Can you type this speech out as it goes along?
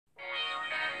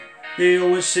They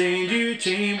always say you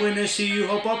change when they see you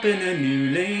hop up in a new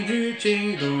lane. Who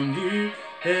changed on you?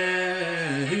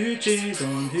 Yeah, who changed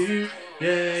on you?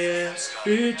 Yeah, yeah,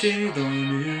 who changed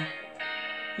on you?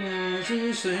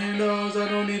 Who's saying those I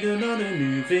don't need another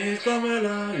new face, come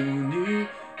rely on you.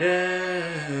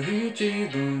 Yeah, who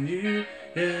changed on you?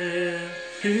 Yeah,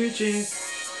 who changed?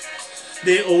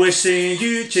 They always say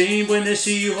you change when they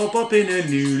see you hop up in a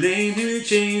new lane. Who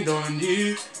changed on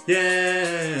you?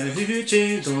 Yeah, who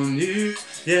changed on you?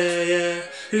 Yeah, yeah,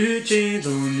 who changed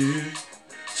on you?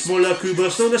 Smaller crew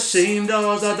but still the same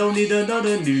dolls. I don't need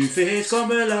another new face. Can't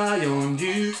rely on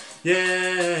you.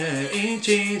 Yeah, ain't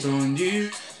changed on you.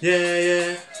 Yeah,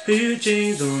 yeah, who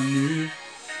changed on you?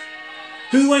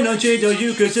 Who ain't on change on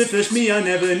you? Cause if it's me, I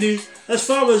never knew. As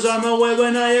far as I'm aware,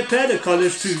 when I had pair the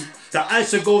colours too. The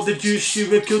ice of gold, the juice, you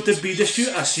were killed to be the shoot.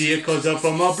 I see it cause I'm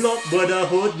from a block where the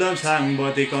hoodlums hang.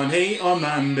 But they can't hate on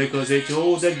man because they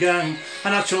chose the gang.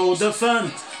 And I chose the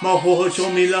fun. My hood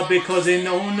show me love because they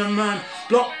know the man.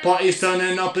 Block parties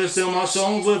turning up and still my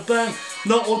songs would bang.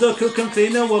 Not all the cook and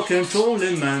cleaner were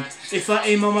controlling man. If I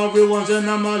aim on my real ones then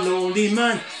I'm a lonely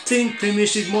man. Think me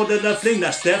she's more than a fling,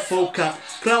 that's their folk cat.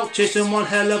 Clout chasing one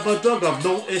hell of a drug, I've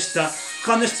noticed that.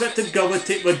 Can't expect to go and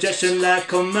take rejection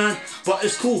like a man. But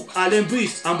it's cool, Island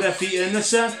breeze, I'm bare feet in the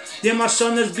sand. Yeah, my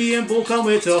son is being born, can't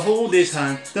wait to hold his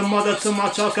hand. The mother to my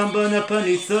child can burn a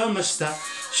penny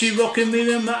thermostat. She rocking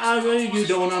me in my area, you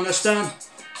don't understand.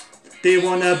 They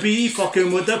wanna be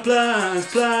fucking with the plans,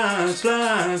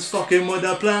 fucking with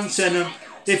the plans, and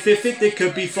if they think they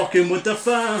could be fucking with the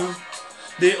fam.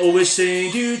 They always say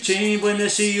you change when they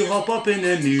see you hop up in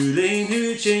a new lane.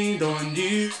 Who changed on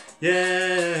you?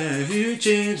 Yeah, who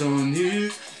changed on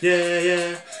you? Yeah,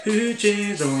 yeah, who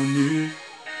changed on you?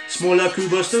 Smaller crew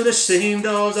but still the same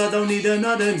dolls. I don't need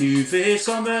another new face,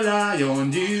 can't rely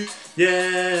on you.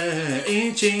 Yeah,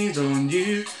 ain't changed on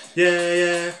you. Yeah,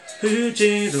 yeah, who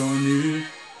changed on you?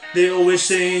 They always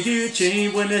say you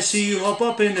change when they see you hop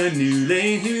up in a new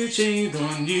lane. Who changed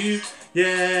on you?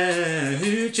 Yeah,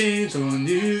 who changed on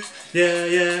you? Yeah,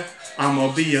 yeah,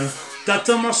 I'ma be a dad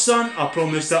to my son. I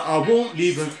promise that I won't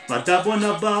leave him. My dad went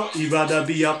about, he'd rather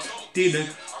be up dealing.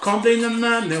 Can't blame the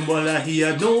man, then well, he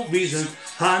had no reason.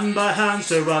 Hand by hand,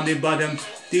 surrounded by them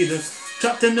dealers.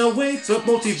 Trapped in the way, but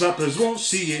multi-rappers won't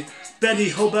see it. Barely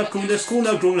hold back on the school,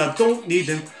 I've grown, I don't need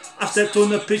them. I stepped on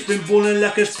the pitch, been balling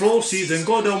like it's pro season.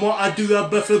 God on what I do, I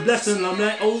birth a blessing, I'm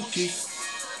like, oh gee.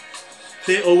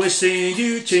 They always saying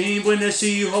you change when they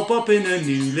see you hop up in a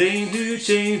new lane. Who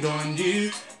changed on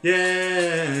you?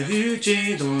 Yeah, who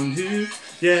changed on you?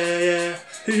 Yeah, yeah,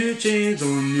 who changed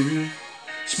on you?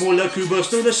 Smaller crew but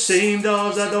still the same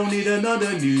dolls. I don't need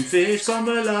another new face, can't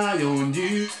rely on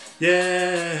you.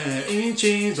 Yeah, ain't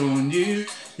changed on you.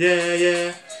 Yeah,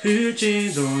 yeah, who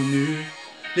changed on you?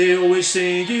 They always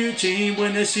say you change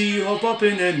when they see you hop up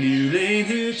in a new lane.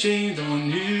 Who changed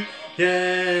on you?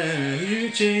 Yeah, who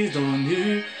changed on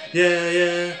you? Yeah,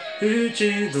 yeah, who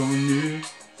changed on you?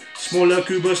 Smaller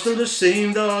crew but still the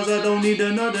same dolls. I don't need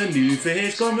another new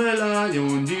face, can't rely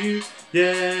on you.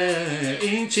 Yeah,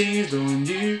 ain't changed on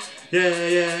you. Yeah,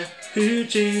 yeah, who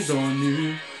changed on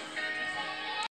you?